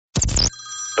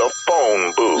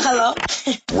phone booth. Hello?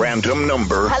 Random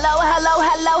number. Hello?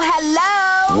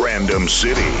 Random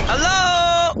city.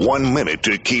 Hello? 1 minute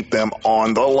to keep them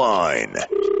on the line.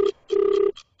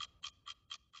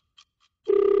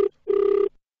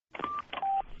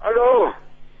 Hello.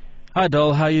 Hi,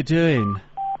 doll. How you doing?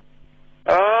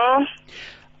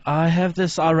 I have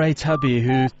this irate hubby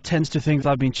who tends to think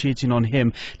that I've been cheating on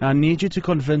him. Now, I need you to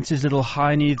convince his little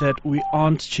hiney that we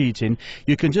aren't cheating.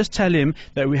 You can just tell him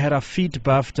that we had our feet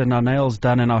buffed and our nails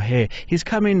done and our hair. He's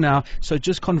coming now, so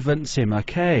just convince him,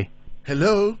 okay?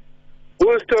 Hello?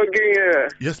 Who's talking here?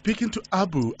 You're speaking to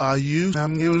Abu. Are you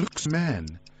Samuel's man?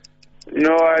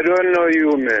 No, I don't know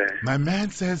you, man. My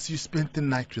man says you spent the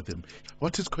night with him.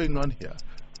 What is going on here?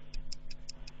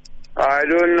 I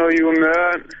don't know you,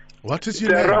 man. What is It's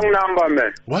your a name? wrong number,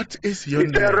 man. What is your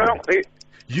It's name? a wrong...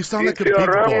 You sound like a it's big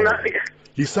a wrong boy. nu-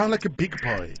 You sound like a big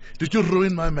boy. Did you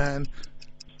ruin my man?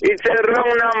 It's a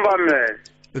wrong number, man.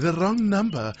 The wrong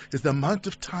number is the amount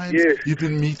of times Yes. you've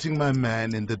been meeting my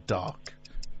man in the dark.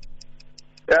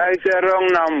 It's a wrong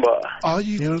number. Are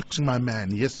you milking my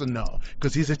man, yes or no?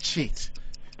 Because he's a cheat.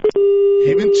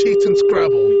 He been cheat and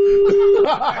Scrabble.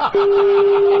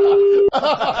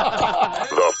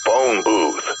 The phone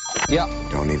booth.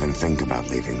 Don't even think about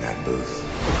leaving that booth.